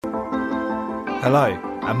Hello,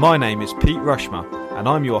 and my name is Pete Rushmer, and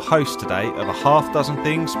I'm your host today of A Half Dozen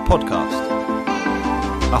Things podcast.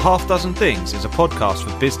 A Half Dozen Things is a podcast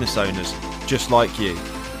for business owners just like you.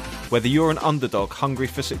 Whether you're an underdog hungry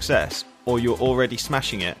for success, or you're already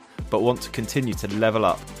smashing it but want to continue to level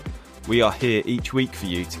up, we are here each week for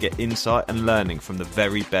you to get insight and learning from the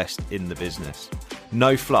very best in the business.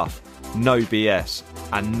 No fluff, no BS,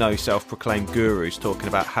 and no self-proclaimed gurus talking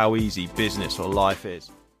about how easy business or life is.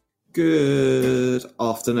 Good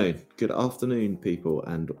afternoon, people,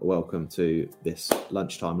 and welcome to this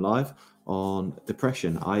lunchtime live on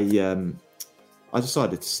depression. I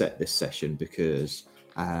decided to set this session because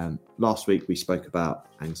last week we spoke about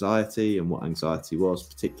anxiety and what anxiety was,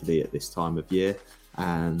 particularly at this time of year,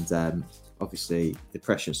 and obviously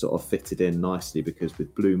depression sort of fitted in nicely because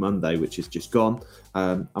with Blue Monday, which is just gone,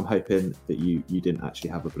 I'm hoping that you didn't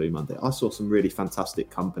actually have a Blue Monday. I saw some really fantastic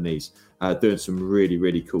companies doing some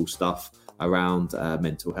really cool stuff around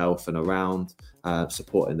mental health and around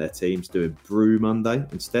supporting their teams, doing Brew Monday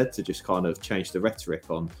instead, to just kind of change the rhetoric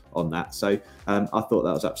on that. So I thought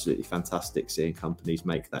that was absolutely fantastic, seeing companies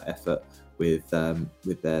make that effort with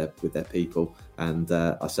their people, and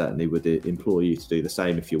I certainly would implore you to do the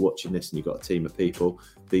same. If you're watching this and you've got a team of people,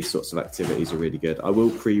 these sorts of activities are really good. I will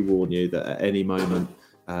pre-warn you that at any moment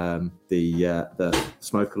the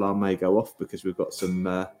smoke alarm may go off because we've got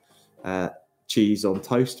some cheese on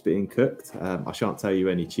toast being cooked. I shan't tell you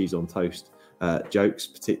any cheese on toast jokes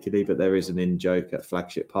particularly, but there is an in-joke at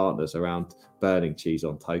Flagship Partners around burning cheese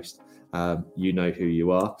on toast. You know who you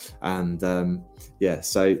are, and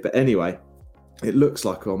but anyway, it looks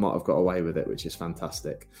like I might have got away with it, which is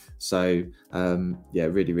fantastic. So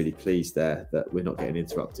really pleased there that we're not getting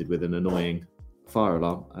interrupted with an annoying fire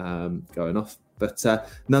alarm going off. But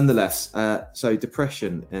nonetheless, so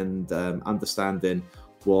depression and understanding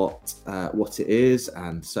what it is,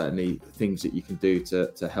 and certainly things that you can do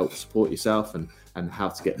to help support yourself, and how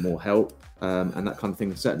to get more help, and that kind of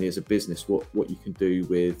thing. Certainly as a business, what you can do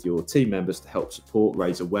with your team members to help support,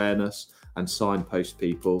 raise awareness, and signpost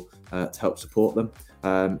people to help support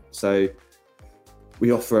them. So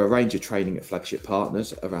we offer a range of training at Flagship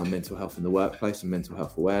Partners around mental health in the workplace and mental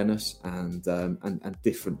health awareness, and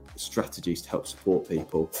different strategies to help support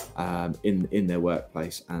people in their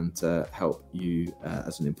workplace, and to help you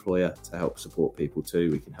as an employer to help support people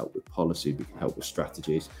too. We can help with policy, we can help with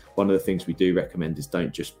strategies. One of the things we do recommend is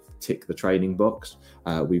don't just tick the training box.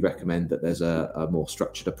 We recommend that there's a more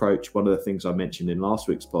structured approach. One of the things I mentioned in last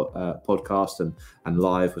week's podcast and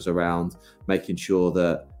live was around making sure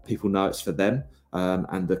that people know it's for them.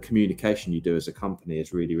 And the communication you do as a company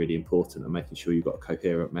is really important, and making sure you've got a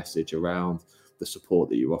coherent message around the support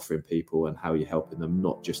that you're offering people and how you're helping them,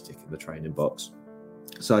 not just ticking the training box.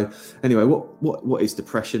 So anyway, what is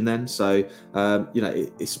depression then? So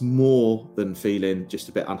it's more than feeling just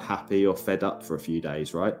a bit unhappy or fed up for a few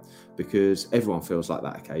days, right? Because everyone feels like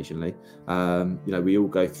that occasionally. We all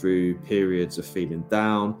go through periods of feeling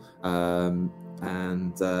down, and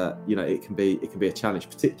it can be a challenge,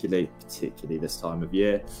 particularly this time of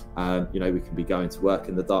year. We can be going to work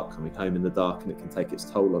in the dark, coming home in the dark, and it can take its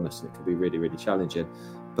toll on us, and it can be really challenging.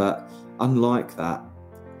 But unlike that,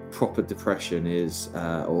 proper depression is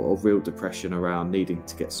or real depression around needing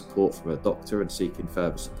to get support from a doctor and seeking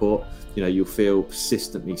further support. You'll feel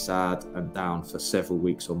persistently sad and down for several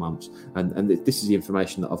weeks or months, and this is the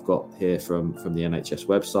information that I've got here from the NHS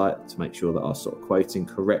website to make sure that I'm sort of quoting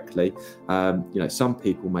correctly. Some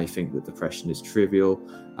people may think that depression is trivial,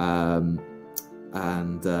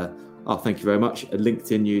 thank you very much. A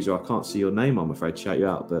LinkedIn user, I can't see your name, I'm afraid, to shout you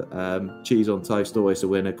out, but cheese on toast, always a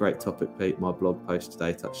winner. Great topic, Pete. My blog post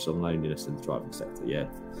today touches on loneliness in the driving sector.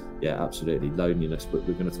 Yeah, absolutely, loneliness, but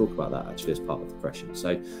we're going to talk about that actually as part of depression.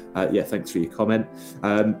 So thanks for your comment.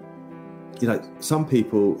 Some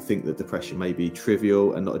people think that depression may be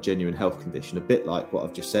trivial and not a genuine health condition, a bit like what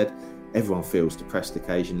I've just said. Everyone feels depressed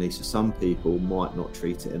occasionally, so some people might not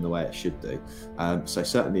treat it in the way it should do. So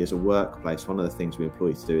certainly as a workplace, one of the things we employ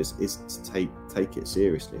you to do is to take it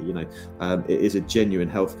seriously. It is a genuine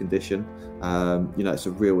health condition. It's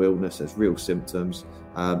a real illness, there's real symptoms.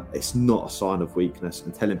 It's not a sign of weakness,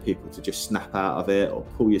 and telling people to just snap out of it or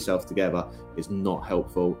pull yourself together is not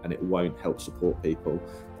helpful, and it won't help support people.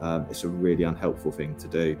 It's a really unhelpful thing to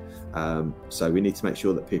do. So we need to make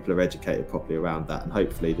sure that people are educated properly around that, and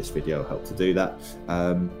hopefully this video will help to do that.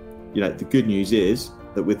 The good news is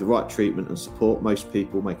that with the right treatment and support, most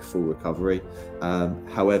people make a full recovery.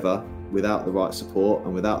 However, without the right support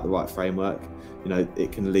and without the right framework,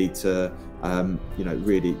 it can lead to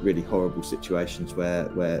really horrible situations where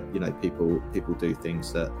people do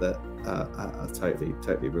things that are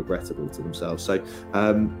totally regrettable to themselves. So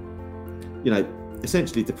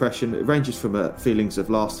essentially depression, it ranges from feelings of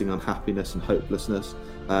lasting unhappiness and hopelessness.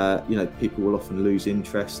 People will often lose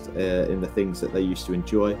interest in the things that they used to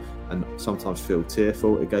enjoy and sometimes feel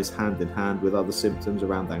tearful. It goes hand in hand with other symptoms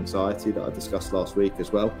around anxiety that I discussed last week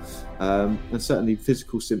as well. And certainly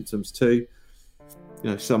physical symptoms too.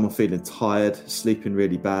 Someone feeling tired, sleeping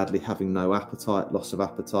really badly, having no appetite, loss of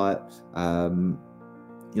appetite,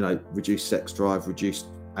 reduced sex drive, reduced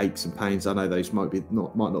aches and pains. I know those might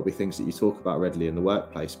not be things that you talk about readily in the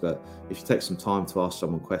workplace, but if you take some time to ask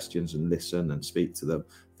someone questions and listen and speak to them,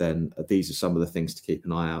 then these are some of the things to keep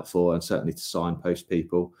an eye out for, and certainly to signpost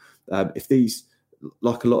people. If these,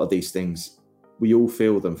 like a lot of these things, we all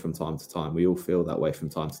feel them from time to time. We all feel that way from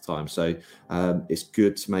time to time. So it's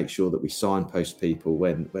good to make sure that we signpost people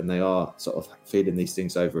when they are sort of feeling these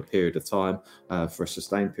things over a period of time, for a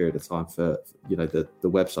sustained period of time. For the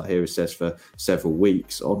website here, it says for several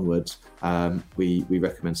weeks onwards. We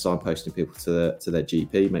recommend signposting people to their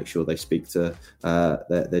GP. Make sure they speak to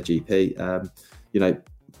their GP.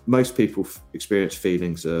 Most people experience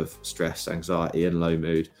feelings of stress, anxiety, and low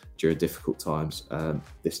mood during difficult times.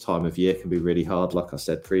 This time of year can be really hard, like I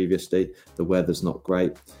said previously. The weather's not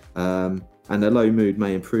great, and a low mood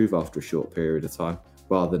may improve after a short period of time,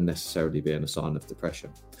 rather than necessarily being a sign of depression.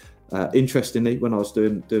 Interestingly, when I was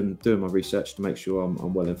doing my research to make sure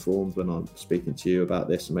I'm well informed when I'm speaking to you about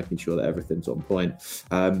this and making sure that everything's on point,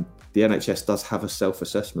 the NHS does have a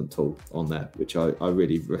self-assessment tool on there, which I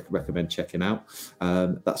really recommend checking out.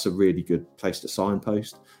 That's a really good place to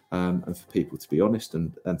signpost and for people to be honest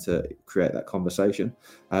and to create that conversation.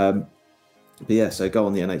 So go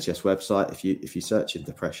on the NHS website. If you search in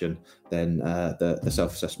depression, then the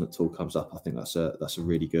self-assessment tool comes up. I think that's a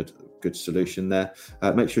really good solution there.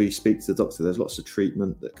 Make sure you speak to the doctor. There's lots of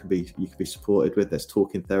treatment that you can be supported with. There's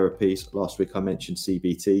talking therapies. Last week I mentioned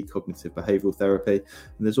CBT, cognitive behavioural therapy,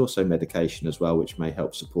 and there's also medication as well, which may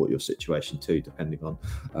help support your situation too, depending on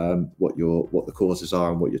what the causes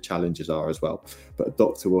are and what your challenges are as well. But a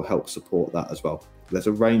doctor will help support that as well. There's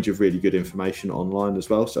a range of really good information online as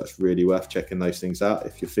well, so it's really worth checking those things out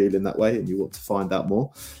if you're feeling that way and you want to find out more.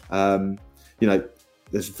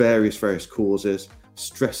 There's various causes,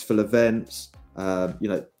 stressful events.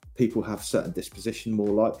 People have certain disposition, more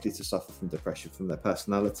likely to suffer from depression from their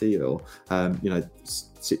personality or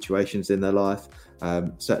situations in their life.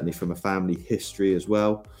 Certainly from a family history as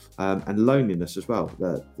well, and loneliness as well.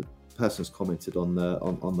 The person's commented on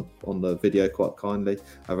the video quite kindly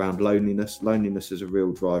around loneliness. Loneliness is a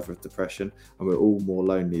real driver of depression, and we're all more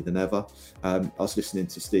lonely than ever. I was listening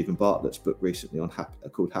to Stephen Bartlett's book recently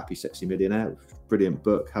called Happy Sexy Millionaire. Brilliant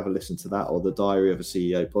book. Have a listen to that, or the Diary of a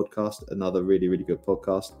CEO podcast, another really good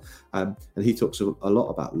podcast. And he talks a lot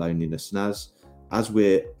about loneliness, and as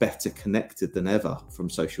we're better connected than ever from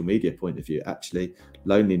social media point of view, actually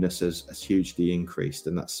loneliness has hugely increased,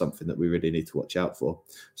 and that's something that we really need to watch out for.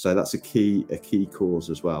 So that's a key cause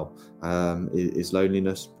as well, is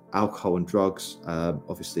loneliness. Alcohol and drugs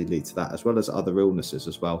obviously lead to that, as well as other illnesses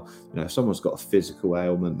as well. If someone's got a physical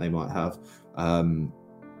ailment, they might have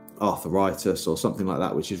arthritis or something like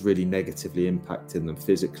that, which is really negatively impacting them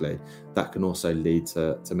physically. That can also lead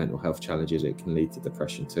to mental health challenges. It can lead to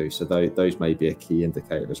depression too. So those may be a key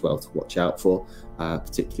indicator as well to watch out for,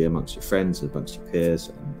 particularly amongst your friends, amongst your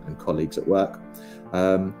peers and colleagues at work.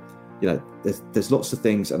 There's lots of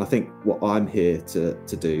things, and I think what I'm here to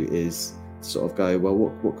do is sort of go, well,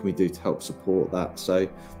 what can we do to help support that? So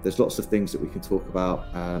there's lots of things that we can talk about,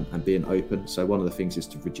 and being open. So one of the things is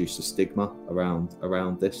to reduce the stigma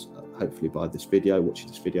around this, hopefully by this video, watching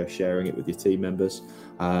this video, sharing it with your team members,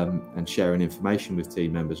 and sharing information with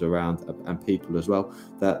team members around and people as well,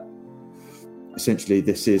 that essentially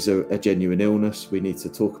this is a genuine illness. We need to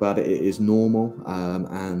talk about it. It is normal,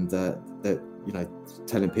 and that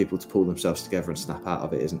telling people to pull themselves together and snap out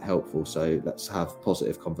of it isn't helpful. So let's have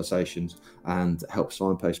positive conversations and help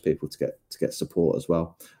signpost people to get support as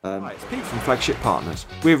well. Hi, it's Pete from Flagship Partners.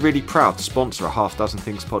 We're really proud to sponsor a Half Dozen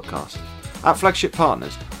Things podcast. At Flagship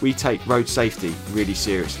Partners, we take road safety really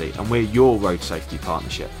seriously, and we're your road safety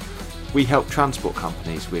partnership. We help transport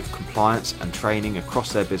companies with compliance and training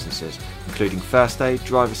across their businesses, including first aid,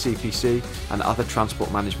 driver CPC, and other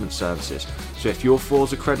transport management services. So if you're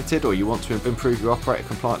FORS accredited or you want to improve your operator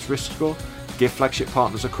compliance risk score, give Flagship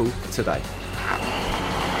Partners a call today.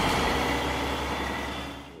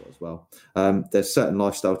 Well, there's certain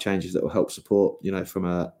lifestyle changes that will help support, from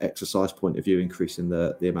a exercise point of view, increasing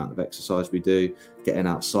the amount of exercise we do, getting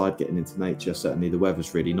outside, getting into nature. Certainly the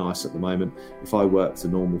weather's really nice at the moment. If I worked a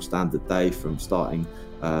normal standard day from starting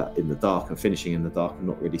in the dark and finishing in the dark and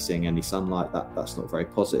not really seeing any sunlight, that's not very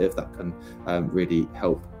positive. That can really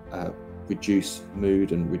help reduce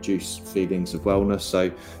mood and reduce feelings of wellness.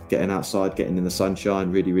 So getting outside, getting in the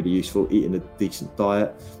sunshine, really, really useful. Eating a decent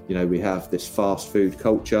diet. We have this fast food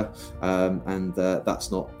culture, and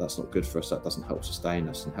that's not good for us. That doesn't help sustain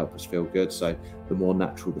us and help us feel good. So the more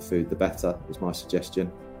natural the food, the better, is my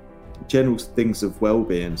suggestion. General things of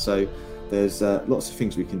well-being. So there's lots of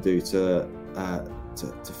things we can do to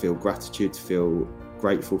feel gratitude, to feel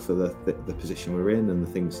grateful for the position we're in and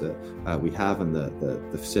the things that we have and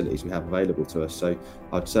the facilities we have available to us. So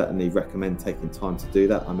I'd certainly recommend taking time to do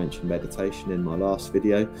that. I mentioned meditation in my last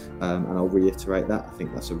video, and I'll reiterate that. I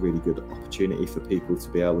think that's a really good opportunity for people to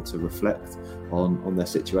be able to reflect on their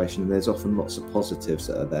situation, and there's often lots of positives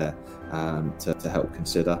that are there to help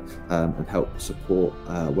consider and help support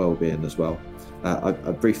well-being as well. I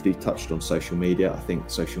briefly touched on social media. I think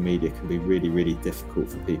social media can be really, really difficult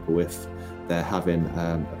for people if they're having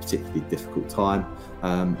a particularly difficult time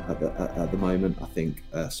at the moment. I think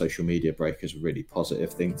social media break is a really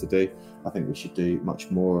positive thing to do. I think we should do much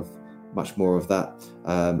more of that.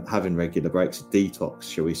 Having regular breaks, a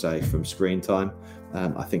detox, shall we say, from screen time.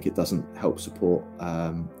 I think it doesn't help support.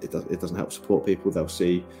 It doesn't help support people. They'll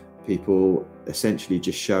see people essentially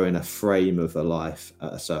just showing a frame of a life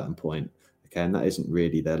at a certain point. Okay, and that isn't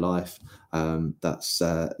really their life. That's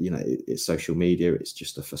it's social media. It's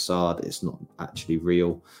just a facade. It's not actually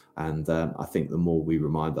real. And I think the more we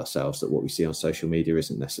remind ourselves that what we see on social media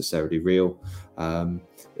isn't necessarily real,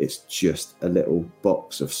 it's just a little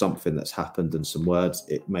box of something that's happened and some words.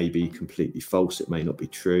 It may be completely false. It may not be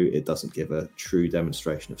true. It doesn't give a true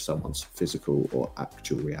demonstration of someone's physical or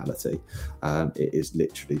actual reality. It is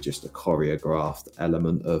literally just a choreographed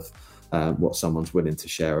element of what someone's willing to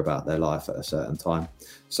share about their life at a certain time.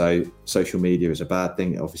 So social media is a bad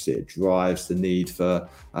thing. Obviously, it drives the need for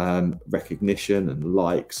recognition and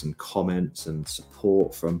likes and comments and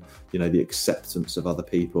support from the acceptance of other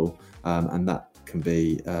people, and that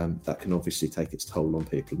can obviously take its toll on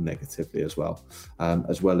people negatively as well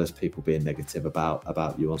as people being negative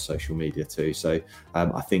about you on social media too. So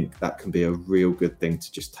I think that can be a real good thing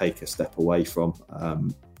to just take a step away from,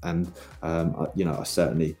 and I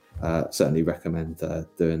certainly recommend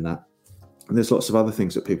doing that. And there's lots of other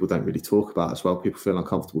things that people don't really talk about as well. People feel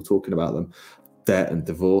uncomfortable talking about them. Debt and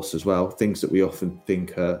divorce as well, things that we often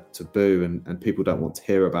think are taboo and people don't want to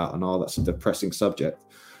hear about, and that's a depressing subject.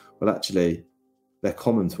 Well, actually, they're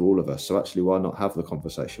common to all of us. So actually, why not have the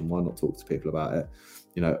conversation? Why not talk to people about it?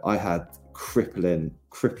 I had crippling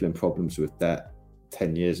problems with debt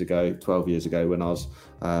 10 years ago, 12 years ago, when I was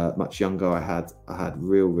much younger. I had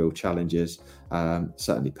real challenges,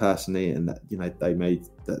 certainly personally, and that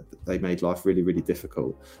they made life really, really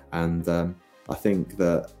difficult. And I think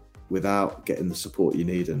that without getting the support you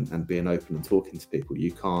need and being open and talking to people,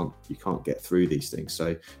 you can't get through these things.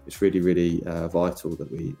 So it's really, really vital that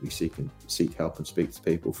we seek help and speak to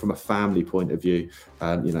people. From a family point of view,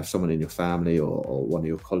 if someone in your family or one of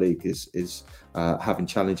your colleagues is having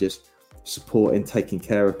challenges, supporting, taking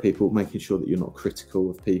care of people, making sure that you're not critical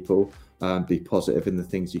of people, be positive in the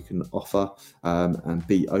things you can offer, and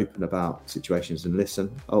be open about situations and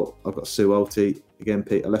listen. Oh, I've got Sue Alty again,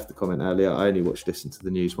 Pete. I left the comment earlier. I only listen to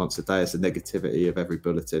the news once a day, as the negativity of every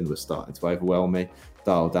bulletin was starting to overwhelm me.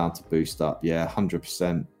 Dial down to boost up. Yeah,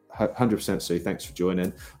 100%. 100%, Sue. Thanks for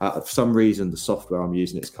joining. For some reason, the software I'm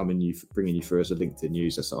using is bringing you through as a LinkedIn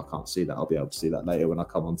user, so I can't see that. I'll be able to see that later when I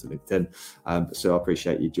come onto LinkedIn. So I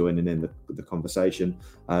appreciate you joining in the conversation.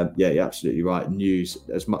 You're absolutely right. News,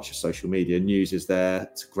 as much as social media, news is there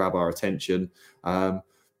to grab our attention.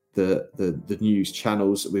 The news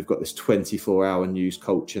channels, we've got this 24-hour news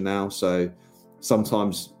culture now. So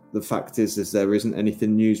sometimes the fact is there isn't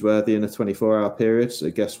anything newsworthy in a 24-hour period.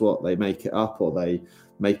 So guess what? They make it up, or they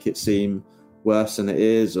make it seem worse than it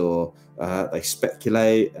is, or they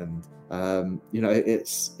speculate, and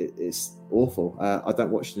it's awful. I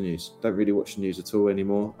don't watch the news. Don't really watch the news at all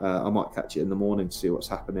anymore. I might catch it in the morning to see what's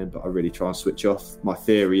happening, but I really try and switch off. My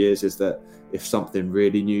theory is that if something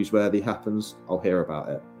really newsworthy happens, I'll hear about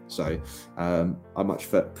it. So I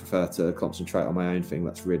much prefer to concentrate on my own thing.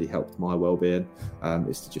 That's really helped my well-being,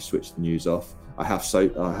 is to just switch the news off. I have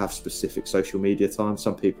specific social media time.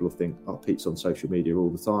 Some people will think, Pete's on social media all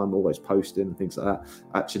the time, always posting and things like that.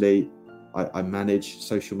 Actually, I manage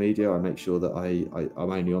social media. I make sure that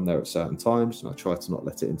I'm only on there at certain times, and I try to not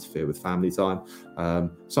let it interfere with family time.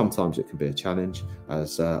 Sometimes it can be a challenge,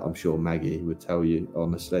 as I'm sure Maggie would tell you,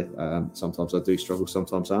 honestly. Sometimes I do struggle.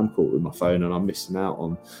 Sometimes I'm caught with my phone and I'm missing out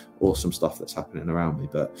on awesome stuff that's happening around me.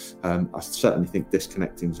 But I certainly think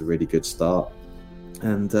disconnecting is a really good start.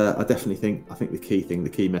 And I think the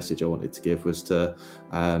key message I wanted to give was to,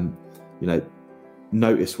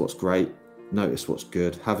 notice what's great, notice what's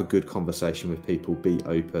good, have a good conversation with people, be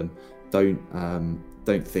open. Don't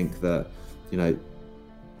think that, you know,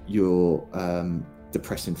 your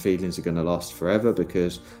depressing feelings are going to last forever,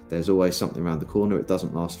 because there's always something around the corner. It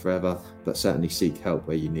doesn't last forever, but certainly seek help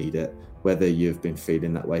where you need it. Whether you've been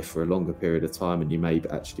feeling that way for a longer period of time and you may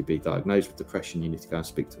actually be diagnosed with depression, you need to go and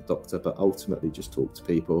speak to a doctor, but ultimately just talk to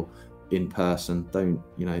people in person.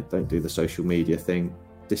 Don't do the social media thing.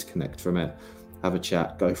 Disconnect from it, have a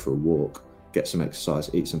chat, go for a walk, get some exercise,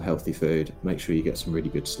 eat some healthy food, make sure you get some really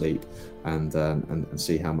good sleep, and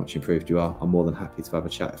see how much improved you are. I'm more than happy to have a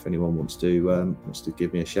chat. If anyone wants to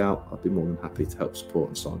give me a shout, I'd be more than happy to help support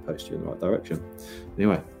and signpost you in the right direction.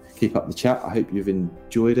 Anyway, keep up the chat. I hope you've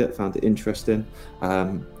enjoyed it, found it interesting.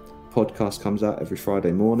 Podcast comes out every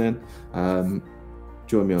Friday morning.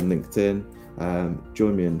 Join me on LinkedIn.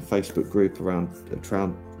 Join me in Facebook group around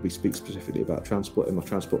we speak specifically about transport in my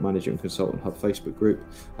Transport Manager and Consultant Hub Facebook group.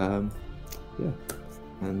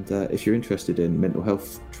 If you're interested in mental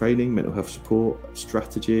health training, mental health support,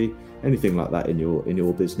 strategy, anything like that in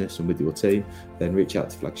your business and with your team, then reach out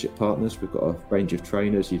to Flagship Partners. We've got a range of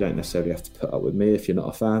trainers. You don't necessarily have to put up with me if you're not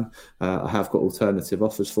a fan. I have got alternative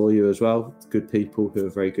offers for you as well. Good people who are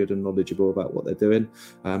very good and knowledgeable about what they're doing,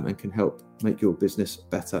 and can help make your business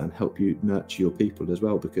better and help you nurture your people as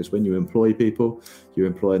well. Because when you employ people, you're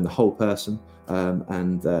employing the whole person,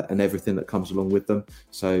 and everything that comes along with them.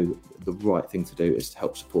 So the right thing to do is to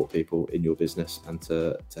help support people in your business and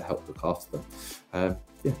to help look after them.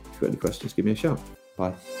 If you've got any questions, give me a shout.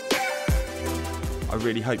 Bye. I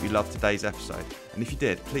really hope you loved today's episode, and if you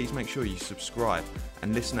did, please make sure you subscribe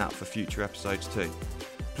and listen out for future episodes too.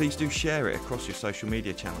 Please do share it across your social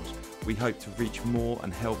media channels. We hope to reach more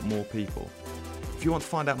and help more people. If you want to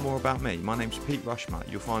find out more about me, my name's Pete Rushmer.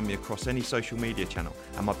 You'll find me across any social media channel,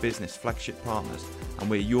 and my business, Flagship Partners,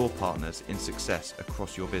 and we're your partners in success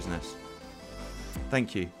across your business.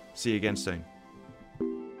 Thank you. See you again soon.